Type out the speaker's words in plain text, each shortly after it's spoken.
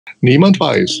Niemand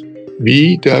weiß,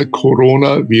 wie der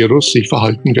Coronavirus sich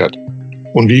verhalten wird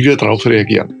und wie wir darauf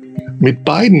reagieren. Mit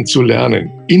beiden zu lernen,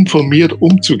 informiert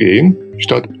umzugehen,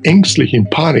 statt ängstlich in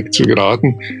Panik zu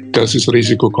geraten, das ist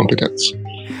Risikokompetenz.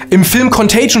 Im Film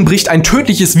Contagion bricht ein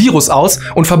tödliches Virus aus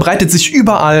und verbreitet sich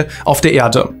überall auf der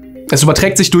Erde. Es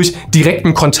überträgt sich durch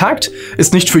direkten Kontakt,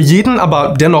 ist nicht für jeden,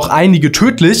 aber dennoch einige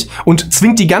tödlich und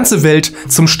zwingt die ganze Welt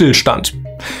zum Stillstand.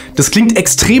 Das klingt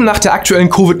extrem nach der aktuellen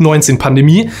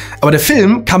Covid-19-Pandemie, aber der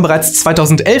Film kam bereits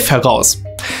 2011 heraus.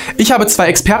 Ich habe 2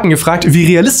 Experten gefragt, wie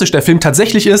realistisch der Film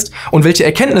tatsächlich ist und welche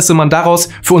Erkenntnisse man daraus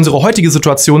für unsere heutige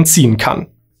Situation ziehen kann.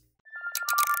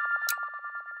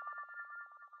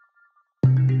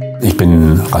 Ich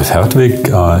bin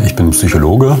Hertwig, ich bin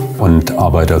Psychologe und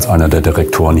arbeite als einer der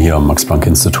Direktoren hier am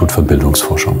Max-Planck-Institut für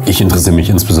Bildungsforschung. Ich interessiere mich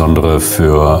insbesondere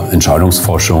für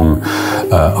Entscheidungsforschung,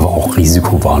 aber auch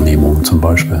Risikowahrnehmung zum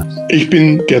Beispiel. Ich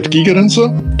bin Gerd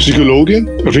Gigerenzer, Psychologe,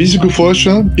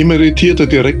 Risikoforscher, emeritierter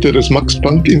Direktor des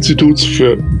Max-Planck-Instituts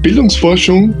für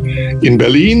Bildungsforschung in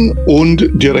Berlin und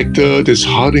Direktor des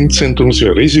Harding-Zentrums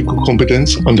für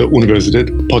Risikokompetenz an der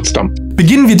Universität Potsdam.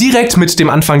 Beginnen wir direkt mit dem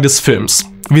Anfang des Films.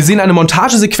 Wir sehen eine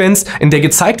Montagesequenz, in der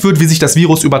gezeigt wird, wie sich das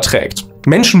Virus überträgt.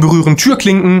 Menschen berühren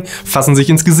Türklinken, fassen sich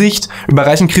ins Gesicht,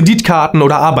 überreichen Kreditkarten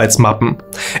oder Arbeitsmappen.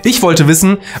 Ich wollte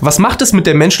wissen, was macht es mit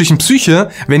der menschlichen Psyche,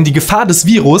 wenn die Gefahr des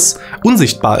Virus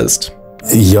unsichtbar ist?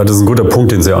 Ja, das ist ein guter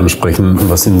Punkt, den Sie ansprechen.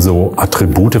 Was sind so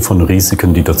Attribute von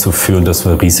Risiken, die dazu führen, dass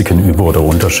wir Risiken über- oder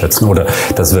unterschätzen oder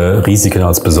dass wir Risiken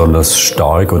als besonders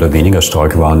stark oder weniger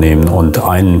stark wahrnehmen? Und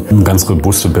ein ganz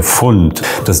robuster Befund,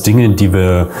 dass Dinge, die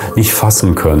wir nicht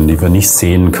fassen können, die wir nicht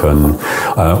sehen können,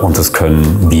 und das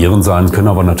können Viren sein, können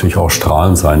aber natürlich auch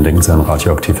Strahlen sein, denken Sie an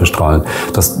radioaktive Strahlen,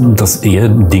 dass eher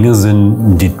Dinge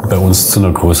sind, die bei uns zu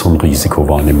einer größeren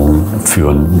Risikowahrnehmung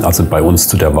führen, also bei uns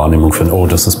zu der Wahrnehmung führen, oh,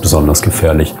 das ist besonders gefährlich.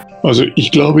 Also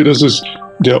ich glaube, das ist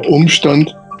der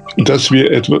Umstand, dass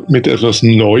wir mit etwas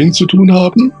Neuem zu tun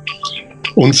haben.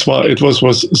 Und zwar etwas,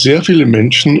 was sehr viele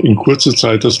Menschen in kurzer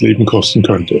Zeit das Leben kosten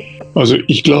könnte. Also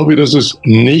ich glaube, dass es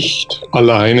nicht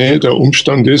alleine der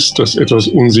Umstand ist, dass etwas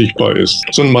unsichtbar ist,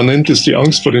 sondern man nennt es die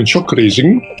Angst vor den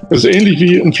Schockrisiken. Das ist ähnlich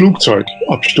wie ein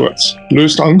Flugzeugabsturz.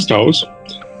 Löst Angst aus.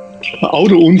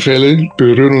 Autounfälle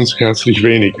berühren uns herzlich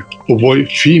wenig, obwohl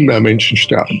viel mehr Menschen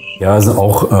sterben. Ja, also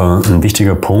auch ein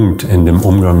wichtiger Punkt in dem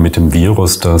Umgang mit dem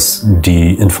Virus, dass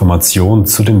die Information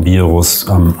zu dem Virus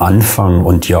am Anfang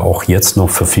und ja auch jetzt noch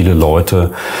für viele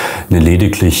Leute eine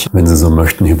lediglich, wenn Sie so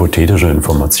möchten, hypothetische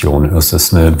Information ist. Es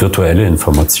ist eine virtuelle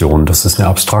Information, das ist eine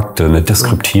abstrakte, eine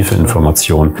deskriptive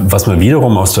Information. Was wir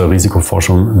wiederum aus der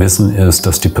Risikoforschung wissen, ist,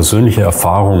 dass die persönliche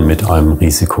Erfahrung mit einem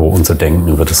Risiko, unser Denken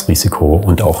über das Risiko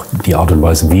und auch die Art und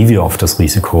Weise, wie wir auf das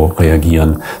Risiko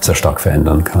reagieren, sehr stark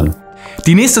verändern kann.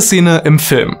 Die nächste Szene im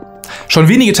Film. Schon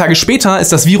wenige Tage später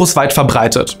ist das Virus weit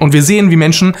verbreitet und wir sehen, wie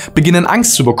Menschen beginnen,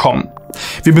 Angst zu bekommen.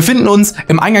 Wir befinden uns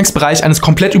im Eingangsbereich eines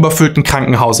komplett überfüllten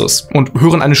Krankenhauses und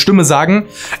hören eine Stimme sagen: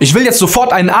 Ich will jetzt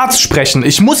sofort einen Arzt sprechen,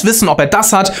 ich muss wissen, ob er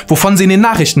das hat, wovon sie in den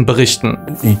Nachrichten berichten.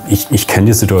 Ich kenne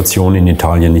die Situation in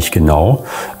Italien nicht genau,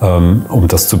 um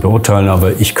das zu beurteilen,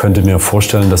 aber ich könnte mir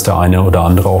vorstellen, dass der eine oder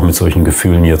andere auch mit solchen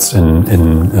Gefühlen jetzt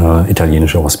in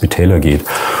italienische Hospitäler geht.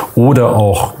 Oder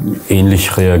auch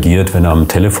ähnlich reagiert, wenn er am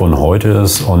Telefon heute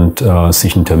ist und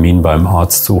sich einen Termin beim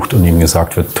Arzt sucht und ihm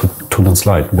gesagt wird, tut uns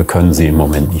leid, wir können Sie im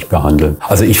Moment nicht behandeln.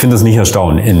 Also ich finde es nicht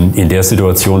erstaunlich. In der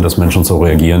Situation, dass Menschen so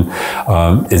reagieren,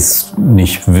 ist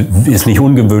nicht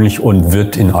ungewöhnlich und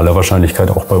wird in aller Wahrscheinlichkeit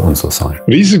auch bei uns so sein.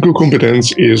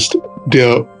 Risikokompetenz ist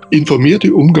der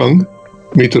informierte Umgang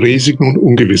mit Risiken und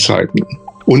Ungewissheiten.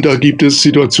 Und da gibt es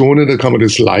Situationen, da kann man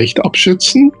das leicht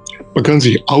abschätzen. Man kann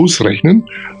sich ausrechnen,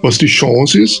 was die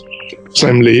Chance ist,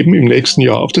 sein Leben im nächsten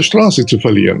Jahr auf der Straße zu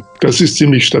verlieren. Das ist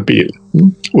ziemlich stabil.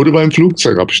 Oder beim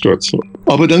Flugzeugabsturz.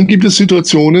 Aber dann gibt es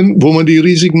Situationen, wo man die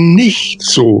Risiken nicht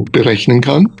so berechnen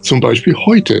kann. Zum Beispiel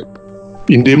heute.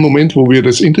 In dem Moment, wo wir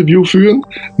das Interview führen,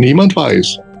 niemand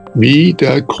weiß, wie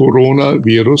der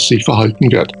Coronavirus sich verhalten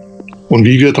wird und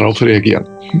wie wir darauf reagieren.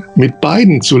 Mit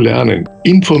beiden zu lernen,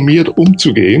 informiert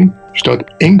umzugehen, statt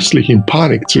ängstlich in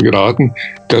Panik zu geraten,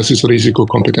 das ist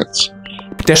Risikokompetenz.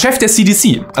 Der Chef der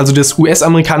CDC, also des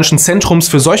US-amerikanischen Zentrums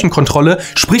für Seuchenkontrolle,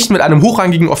 spricht mit einem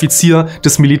hochrangigen Offizier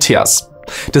des Militärs.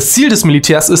 Das Ziel des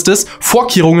Militärs ist es,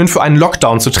 Vorkehrungen für einen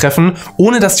Lockdown zu treffen,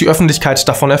 ohne dass die Öffentlichkeit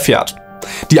davon erfährt.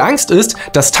 Die Angst ist,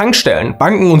 dass Tankstellen,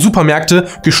 Banken und Supermärkte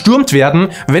gestürmt werden,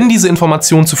 wenn diese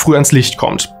Information zu früh ans Licht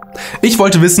kommt. Ich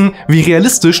wollte wissen, wie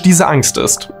realistisch diese Angst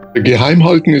ist.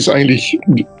 Geheimhalten ist eigentlich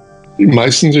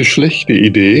meistens eine schlechte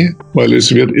Idee, weil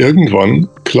es wird irgendwann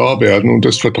klar werden und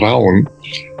das Vertrauen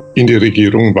in die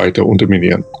Regierung weiter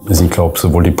unterminieren. Ich glaube,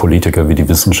 sowohl die Politiker wie die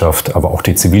Wissenschaft, aber auch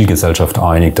die Zivilgesellschaft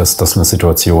einig, dass das eine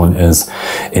Situation ist,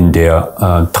 in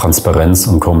der Transparenz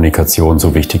und Kommunikation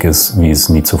so wichtig ist, wie es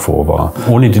nie zuvor war.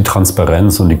 Ohne die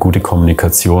Transparenz und die gute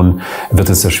Kommunikation wird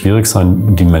es sehr schwierig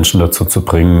sein, die Menschen dazu zu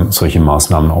bringen, solche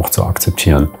Maßnahmen auch zu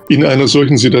akzeptieren. In einer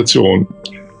solchen Situation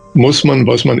muss man,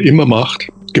 was man immer macht,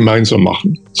 gemeinsam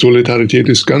machen. Solidarität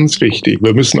ist ganz wichtig.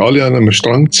 Wir müssen alle an einem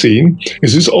Strang ziehen.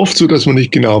 Es ist oft so, dass man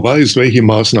nicht genau weiß, welche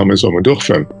Maßnahme soll man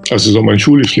durchführen. Also soll man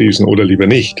Schule schließen oder lieber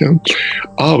nicht. Ja?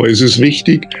 Aber es ist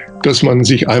wichtig, dass man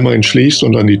sich einmal entschließt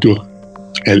und dann die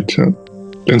durchhält. Ja?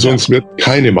 Denn sonst wird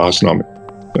keine Maßnahme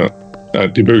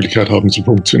die Möglichkeit haben zu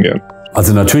funktionieren.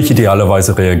 Also natürlich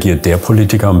idealerweise reagiert der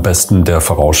Politiker am besten, der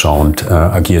vorausschauend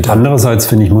agiert. Andererseits,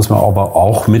 finde ich, muss man aber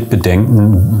auch mit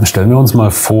bedenken, stellen wir uns mal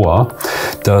vor,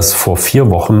 dass vor 4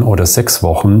 Wochen oder 6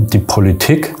 Wochen die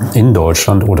Politik in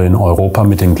Deutschland oder in Europa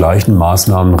mit den gleichen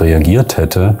Maßnahmen reagiert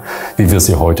hätte, wie wir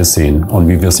sie heute sehen und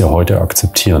wie wir sie heute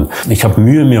akzeptieren. Ich habe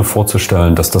Mühe, mir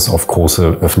vorzustellen, dass das auf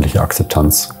große öffentliche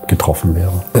Akzeptanz getroffen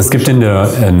wäre. Es gibt in der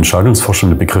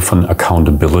Entscheidungsforschung den Begriff von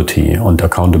Accountability. Und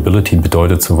Accountability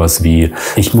bedeutet sowas wie,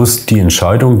 ich muss die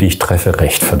Entscheidung, die ich treffe,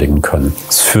 rechtfertigen können.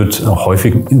 Es führt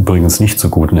häufig übrigens nicht zu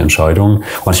guten Entscheidungen.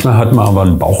 Manchmal hat man aber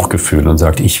ein Bauchgefühl und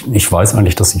sagt, ich weiß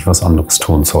eigentlich, dass ich was anderes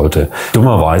tun sollte.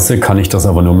 Dummerweise kann ich das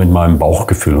aber nur mit meinem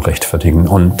Bauchgefühl rechtfertigen.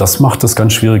 Und das macht es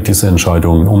ganz schwierig, diese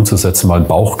Entscheidungen umzusetzen, weil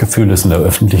Bauchgefühl ist in der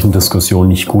öffentlichen Diskussion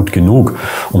nicht gut genug,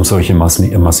 um solche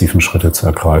massiven Schritte zu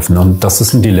ergreifen. Und das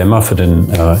ist ein Dilemma für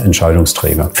den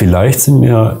Entscheidungsträger. Vielleicht sind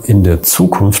wir in der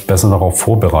Zukunft besser darauf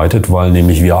vorbereitet, weil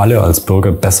nämlich wir alle als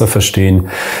Bürger besser verstehen,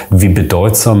 wie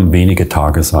bedeutsam wenige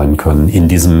Tage sein können in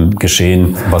diesem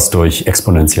Geschehen, was durch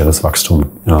exponentielles Wachstum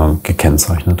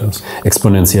gekennzeichnet ist.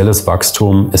 Exponentielles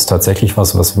Wachstum ist tatsächlich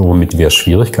womit wir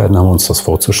Schwierigkeiten haben, uns das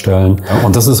vorzustellen.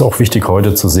 Und das ist auch wichtig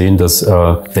heute zu sehen, dass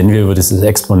wenn wir über dieses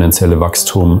exponentielle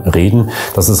Wachstum reden,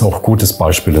 dass es auch gut ist,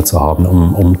 Beispiele zu haben,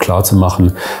 um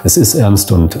klarzumachen, es ist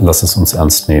ernst und lass es uns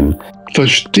ernst nehmen.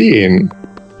 Verstehen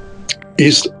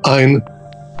ist ein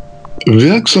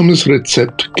wirksames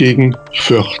Rezept gegen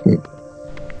Fürchten.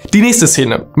 Die nächste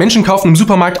Szene. Menschen kaufen im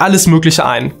Supermarkt alles Mögliche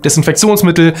ein.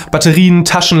 Desinfektionsmittel, Batterien,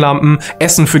 Taschenlampen,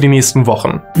 Essen für die nächsten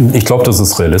Wochen. Ich glaube, das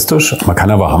ist realistisch. Man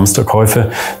kann aber Hamsterkäufe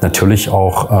natürlich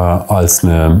auch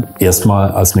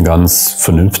erstmal als eine ganz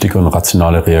vernünftige und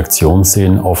rationale Reaktion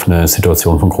sehen auf eine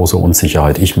Situation von großer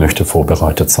Unsicherheit. Ich möchte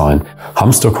vorbereitet sein.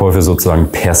 Hamsterkäufe sozusagen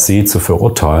per se zu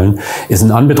verurteilen, ist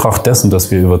in Anbetracht dessen,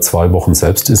 dass wir über 2 Wochen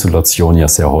Selbstisolation ja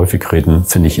sehr häufig reden,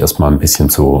 finde ich erstmal ein bisschen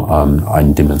zu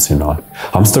eindimensional.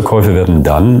 Hamsterkäufe werden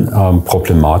dann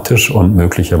problematisch und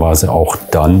möglicherweise auch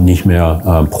dann nicht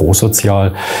mehr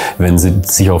prosozial, wenn sie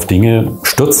sich auf Dinge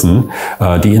stürzen,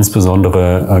 die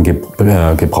insbesondere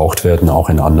gebraucht werden, auch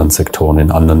in anderen Sektoren,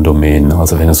 in anderen Domänen.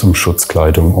 Also wenn es um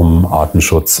Schutzkleidung, um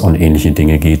Artenschutz und ähnliche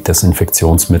Dinge geht,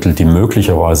 Desinfektionsmittel, die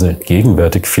möglicherweise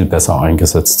gegenwärtig viel besser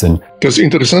eingesetzt sind. Das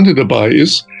Interessante dabei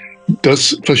ist,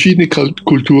 dass verschiedene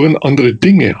Kulturen andere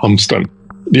Dinge hamstern.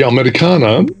 Die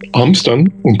Amerikaner hamstern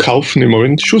und kaufen im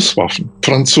Moment Schusswaffen.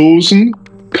 Franzosen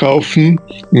kaufen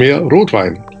mehr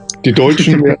Rotwein. Die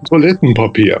Deutschen mehr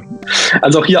Toilettenpapier.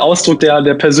 Also auch hier Ausdruck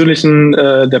der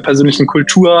persönlichen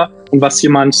Kultur und was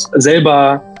jemand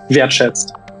selber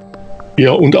wertschätzt.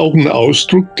 Ja, und auch ein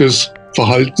Ausdruck des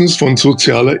Verhaltens von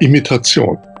sozialer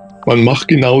Imitation. Man macht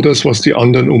genau das, was die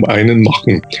anderen um einen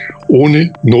machen,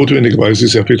 ohne notwendigerweise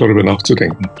sehr viel darüber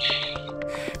nachzudenken.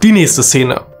 Die nächste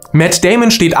Szene. Matt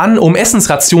Damon steht an, um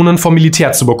Essensrationen vom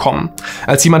Militär zu bekommen.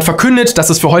 Als jemand verkündet, dass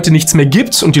es für heute nichts mehr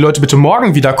gibt und die Leute bitte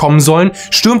morgen wiederkommen sollen,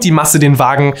 stürmt die Masse den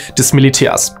Wagen des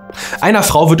Militärs. Einer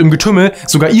Frau wird im Getümmel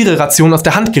sogar ihre Ration aus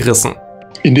der Hand gerissen.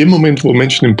 In dem Moment, wo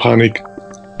Menschen in Panik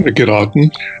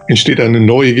geraten, entsteht eine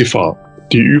neue Gefahr,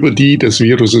 die über die des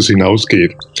Viruses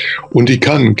hinausgeht. Und die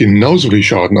kann genauso viel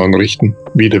Schaden anrichten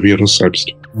wie der Virus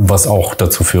selbst. Was auch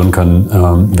dazu führen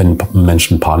kann, wenn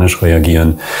Menschen panisch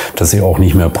reagieren, dass sie auch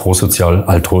nicht mehr prosozial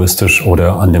altruistisch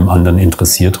oder an dem anderen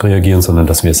interessiert reagieren, sondern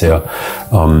dass wir sehr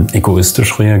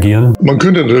egoistisch reagieren. Man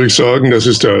könnte natürlich sagen, das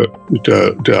ist der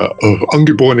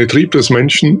angeborene Trieb des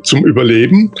Menschen zum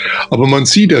Überleben. Aber man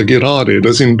sieht ja gerade,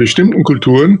 dass in bestimmten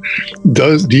Kulturen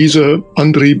dieser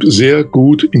Antrieb sehr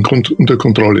gut unter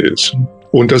Kontrolle ist.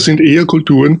 Und das sind eher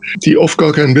Kulturen, die oft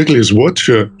gar kein wirkliches Wort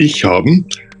für Ich haben,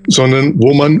 sondern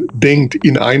wo man denkt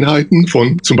in Einheiten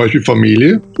von zum Beispiel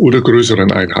Familie oder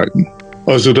größeren Einheiten.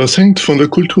 Also das hängt von der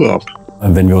Kultur ab.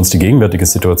 Wenn wir uns die gegenwärtige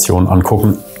Situation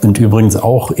angucken und übrigens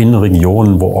auch in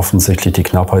Regionen, wo offensichtlich die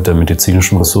Knappheit der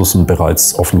medizinischen Ressourcen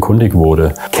bereits offenkundig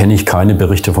wurde, kenne ich keine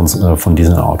Berichte von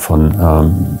dieser Art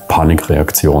von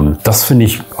Panikreaktionen. Das finde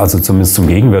ich also zumindest zum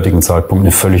gegenwärtigen Zeitpunkt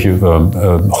eine völlige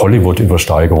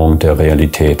Hollywood-Übersteigerung der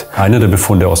Realität. Einer der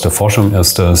Befunde aus der Forschung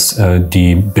ist, dass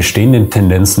die bestehenden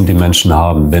Tendenzen, die Menschen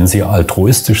haben, wenn sie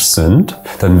altruistisch sind,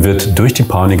 dann wird durch die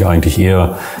Panik eigentlich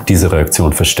eher diese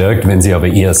Reaktion verstärkt. Wenn sie aber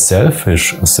eher selfish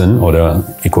sind oder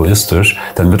egoistisch,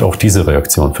 dann wird auch diese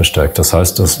Reaktion verstärkt. Das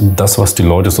heißt, dass das, was die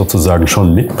Leute sozusagen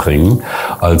schon mitbringen,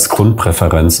 als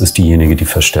Grundpräferenz ist diejenige, die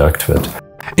verstärkt wird.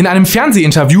 In einem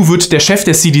Fernsehinterview wird der Chef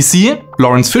der CDC,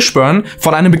 Lawrence Fishburne,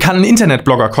 von einem bekannten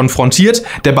Internetblogger konfrontiert,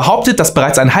 der behauptet, dass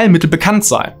bereits ein Heilmittel bekannt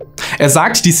sei. Er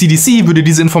sagt, die CDC würde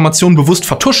diese Information bewusst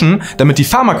vertuschen, damit die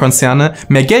Pharmakonzerne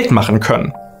mehr Geld machen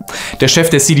können. Der Chef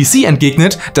der CDC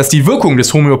entgegnet, dass die Wirkung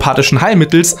des homöopathischen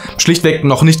Heilmittels schlichtweg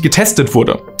noch nicht getestet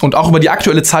wurde. Und auch über die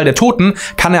aktuelle Zahl der Toten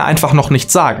kann er einfach noch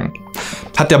nichts sagen.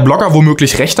 Hat der Blogger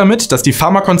womöglich recht damit, dass die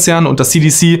Pharmakonzerne und das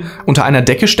CDC unter einer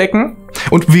Decke stecken?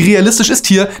 Und wie realistisch ist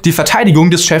hier die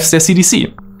Verteidigung des Chefs der CDC?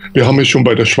 Wir haben es schon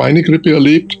bei der Schweinegrippe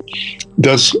erlebt,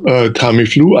 dass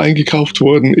Tamiflu eingekauft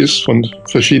worden ist von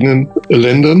verschiedenen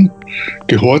Ländern,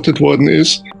 gehortet worden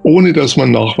ist, ohne dass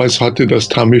man Nachweis hatte, dass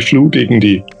Tamiflu gegen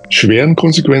die schweren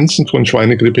Konsequenzen von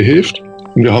Schweinegrippe hilft.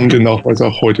 Und wir haben den Nachweis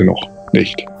auch heute noch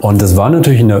nicht. Und es war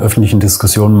natürlich in der öffentlichen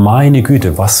Diskussion, meine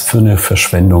Güte, was für eine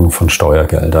Verschwendung von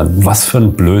Steuergeldern, was für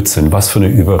ein Blödsinn, was für eine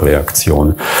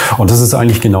Überreaktion. Und das ist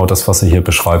eigentlich genau das, was er hier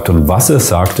beschreibt. Und was er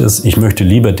sagt ist, ich möchte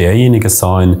lieber derjenige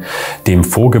sein, dem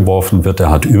vorgeworfen wird, er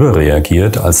hat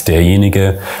überreagiert, als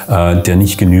derjenige, der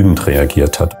nicht genügend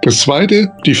reagiert hat. Das Zweite,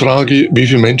 die Frage, wie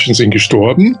viele Menschen sind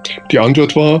gestorben? Die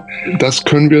Antwort war, das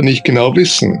können wir nicht genau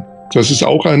wissen. Das ist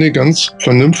auch eine ganz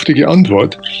vernünftige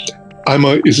Antwort.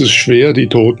 Einmal ist es schwer, die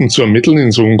Toten zu ermitteln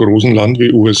in so einem großen Land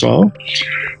wie USA.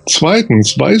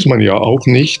 Zweitens weiß man ja auch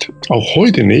nicht, auch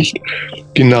heute nicht,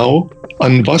 genau,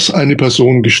 an was eine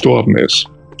Person gestorben ist.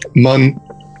 Man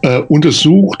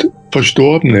untersucht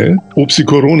Verstorbene, ob sie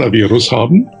Coronavirus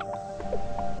haben.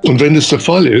 Und wenn das der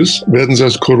Fall ist, werden sie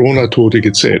als Corona-Tote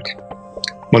gezählt.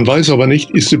 Man weiß aber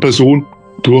nicht, ist die Person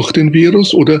durch den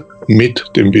Virus oder mit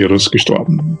dem Virus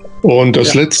gestorben. Und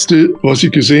das Letzte, was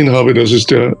ich gesehen habe, das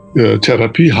ist der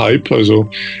Therapie-Hype, also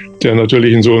der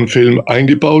natürlich in so einen Film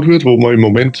eingebaut wird, wo wir im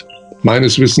Moment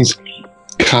meines Wissens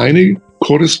keine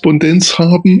Korrespondenz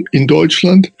haben in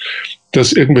Deutschland,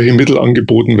 dass irgendwelche Mittel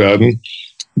angeboten werden,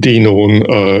 die nun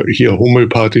hier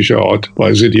homöopathischer Art und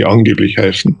Weise, die angeblich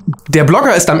helfen. Der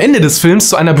Blogger ist am Ende des Films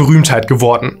zu einer Berühmtheit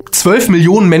geworden. 12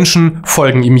 Millionen Menschen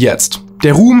folgen ihm jetzt.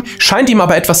 Der Ruhm scheint ihm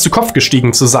aber etwas zu Kopf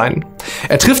gestiegen zu sein.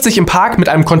 Er trifft sich im Park mit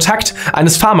einem Kontakt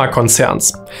eines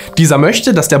Pharmakonzerns. Dieser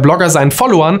möchte, dass der Blogger seinen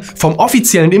Followern vom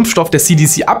offiziellen Impfstoff der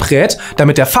CDC abrät,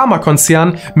 damit der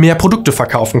Pharmakonzern mehr Produkte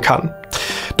verkaufen kann.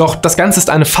 Doch das Ganze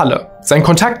ist eine Falle. Sein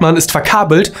Kontaktmann ist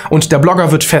verkabelt und der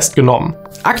Blogger wird festgenommen.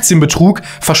 Aktienbetrug,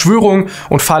 Verschwörung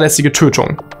und fahrlässige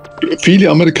Tötung.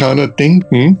 Viele Amerikaner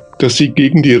denken, dass sie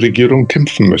gegen die Regierung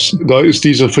kämpfen müssen. Da ist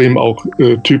dieser Film auch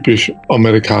typisch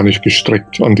amerikanisch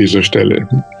gestrickt an dieser Stelle.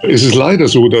 Es ist leider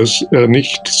so, dass er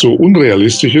nicht so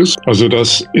unrealistisch ist. Also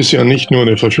das ist ja nicht nur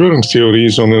eine Verschwörungstheorie,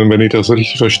 sondern, wenn ich das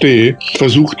richtig verstehe,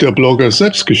 versucht der Blogger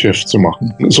selbst Geschäft zu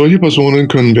machen. Solche Personen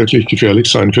können wirklich gefährlich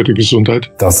sein für die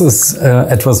Gesundheit. Das ist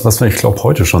etwas, was wir, ich glaube,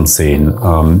 heute schon sehen.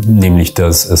 Nämlich,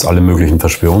 dass es alle möglichen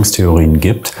Verschwörungstheorien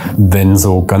gibt. Wenn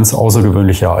so ganz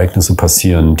außergewöhnliche Ereignisse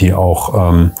passieren, die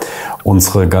auch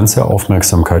unsere ganze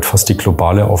Aufmerksamkeit, fast die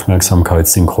globale Aufmerksamkeit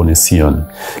synchronisieren,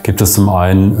 gibt es zum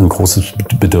einen ein großes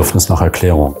Bedürfnis nach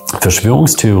Erklärung.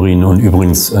 Verschwörungstheorien und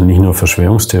übrigens nicht nur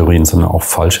Verschwörungstheorien, sondern auch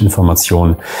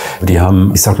Falschinformationen, die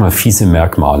haben, ich sag mal, fiese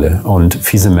Merkmale. Und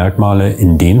fiese Merkmale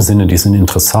in dem Sinne, die sind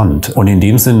interessant. Und in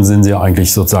dem Sinne sind sie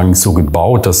eigentlich sozusagen so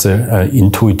gebaut, dass sie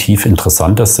intuitiv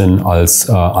interessanter sind als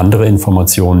andere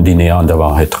Informationen, die näher an der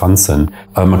Wahrheit dran sind.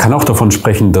 Man kann auch davon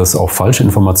sprechen, dass auch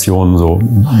Falschinformationen so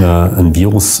einen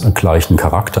virusgleichen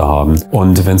Charakter haben.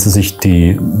 Und wenn Sie sich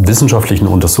die wissenschaftlichen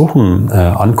Untersuchungen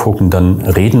angucken, dann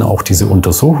reden auch diese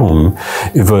Untersuchungen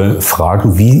über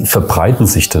Fragen, wie verbreiten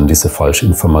sich denn diese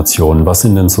Falschinformationen? Was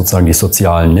sind denn sozusagen die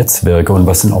sozialen Netzwerke und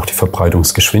was sind auch die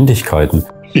Verbreitungsgeschwindigkeiten?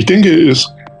 Ich denke, es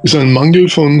ist ein Mangel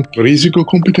von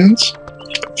Risikokompetenz,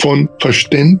 von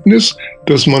Verständnis,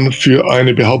 dass man für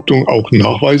eine Behauptung auch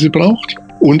Nachweise braucht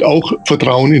und auch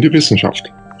Vertrauen in die Wissenschaft.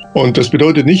 Und das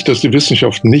bedeutet nicht, dass die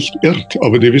Wissenschaft nicht irrt,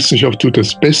 aber die Wissenschaft tut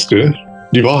das Beste,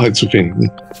 die Wahrheit zu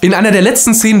finden. In einer der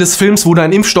letzten Szenen des Films wurde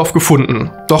ein Impfstoff gefunden.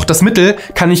 Doch das Mittel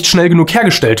kann nicht schnell genug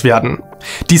hergestellt werden.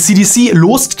 Die CDC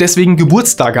lost deswegen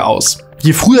Geburtstage aus.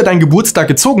 je früher dein Geburtstag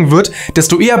gezogen wird,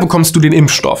 desto eher bekommst du den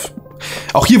Impfstoff.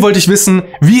 Auch hier wollte ich wissen,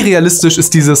 wie realistisch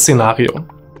ist dieses Szenario?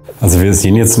 Also wir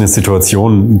sehen jetzt eine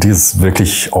Situation, die ist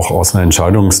wirklich auch aus einer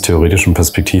entscheidungstheoretischen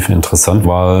Perspektive interessant,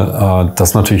 weil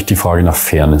das natürlich die Frage nach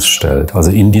Fairness stellt. Also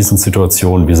in diesen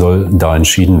Situationen, wie soll da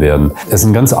entschieden werden? Es ist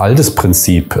ein ganz altes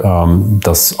Prinzip,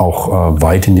 das auch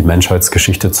weit in die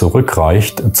Menschheitsgeschichte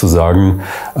zurückreicht, zu sagen,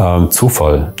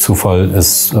 Zufall. Zufall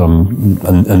ist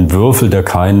ein Würfel, der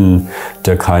keinen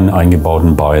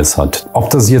eingebauten Bias hat. Ob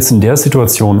das jetzt in der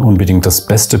Situation unbedingt das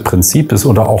beste Prinzip ist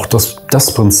oder auch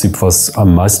das Prinzip, was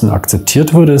am meisten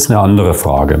akzeptiert würde, ist eine andere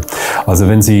Frage. Also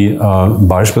wenn Sie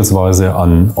beispielsweise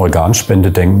an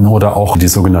Organspende denken oder auch die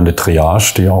sogenannte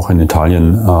Triage, die auch in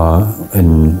Italien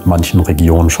in manchen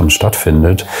Regionen schon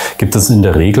stattfindet, gibt es in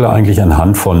der Regel eigentlich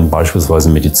anhand von beispielsweise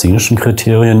medizinischen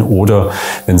Kriterien oder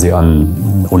wenn Sie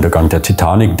an Untergang der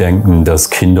Titanic denken, dass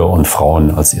Kinder und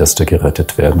Frauen als Erste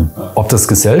gerettet werden. Ob das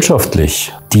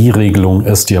gesellschaftlich die Regelung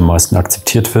ist, die am meisten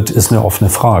akzeptiert wird, ist eine offene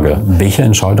Frage. Welcher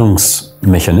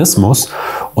Entscheidungsmechanismus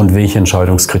und welche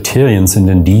Entscheidungskriterien sind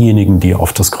denn diejenigen, die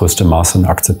auf das größte Maß an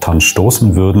Akzeptanz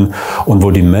stoßen würden und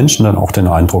wo die Menschen dann auch den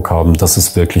Eindruck haben, das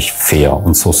ist wirklich fair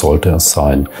und so sollte es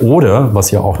sein. Oder,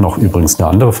 was ja auch noch übrigens eine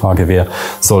andere Frage wäre,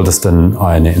 soll das denn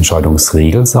eine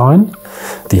Entscheidungsregel sein,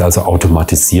 die also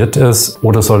automatisiert ist,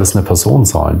 oder soll es eine Person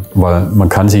sein? Weil man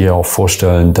kann sich ja auch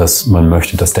vorstellen, dass man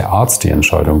möchte, dass der Arzt die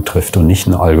Entscheidung trifft und nicht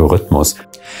ein Algorithmus.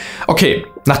 Okay,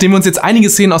 nachdem wir uns jetzt einige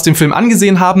Szenen aus dem Film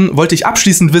angesehen haben, wollte ich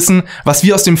abschließend wissen, was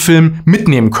wir aus dem Film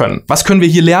mitnehmen können. Was können wir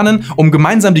hier lernen, um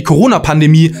gemeinsam die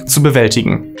Corona-Pandemie zu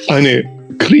bewältigen? Eine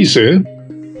Krise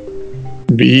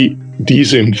wie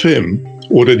diese im Film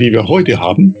oder die wir heute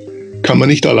haben, kann man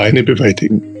nicht alleine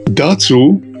bewältigen.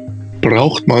 Dazu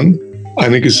braucht man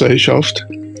eine Gesellschaft,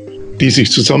 die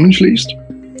sich zusammenschließt,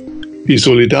 die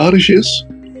solidarisch ist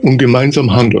und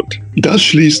gemeinsam handelt. Das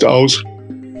schließt aus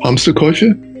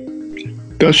Hamsterkäufe,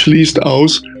 das schließt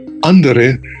aus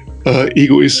andere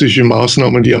egoistische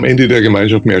Maßnahmen, die am Ende der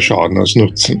Gemeinschaft mehr schaden als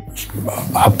nutzen. Ich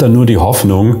habe da nur die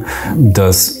Hoffnung,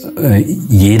 dass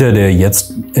jeder, der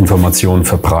jetzt Informationen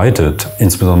verbreitet,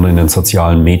 insbesondere in den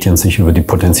sozialen Medien, sich über die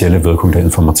potenzielle Wirkung der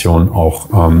Informationen auch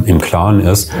im Klaren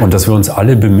ist und dass wir uns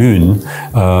alle bemühen,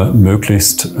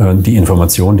 möglichst die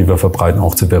Informationen, die wir verbreiten,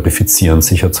 auch zu verifizieren,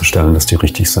 sicherzustellen, dass die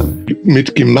richtig sind.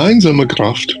 Mit gemeinsamer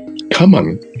Kraft kann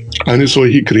man eine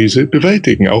solche Krise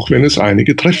bewältigen, auch wenn es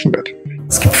einige treffen wird.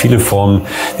 Es gibt viele Formen,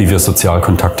 wie wir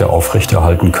Sozialkontakte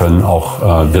aufrechterhalten können, auch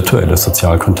virtuelle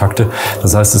Sozialkontakte.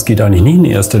 Das heißt, es geht eigentlich nicht in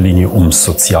erster Linie um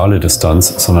soziale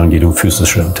Distanz, sondern geht um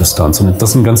physische Distanz. Und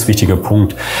das ist ein ganz wichtiger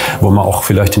Punkt, wo man auch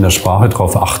vielleicht in der Sprache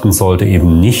darauf achten sollte,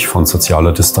 eben nicht von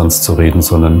sozialer Distanz zu reden,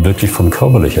 sondern wirklich von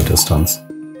körperlicher Distanz.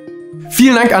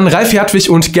 Vielen Dank an Ralf Hertwig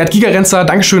und Gerd Gigerenzer.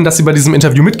 Dankeschön, dass Sie bei diesem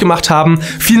Interview mitgemacht haben.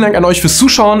 Vielen Dank an euch fürs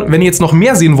Zuschauen. Wenn ihr jetzt noch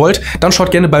mehr sehen wollt, dann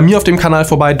schaut gerne bei mir auf dem Kanal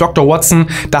vorbei, Doktor Whatson.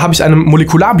 Da habe ich einem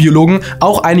Molekularbiologen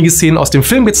auch einige Szenen aus dem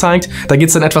Film gezeigt. Da geht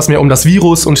es dann etwas mehr um das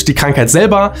Virus und die Krankheit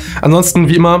selber. Ansonsten,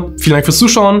 wie immer, vielen Dank fürs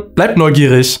Zuschauen. Bleibt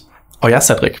neugierig. Euer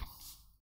Cedric.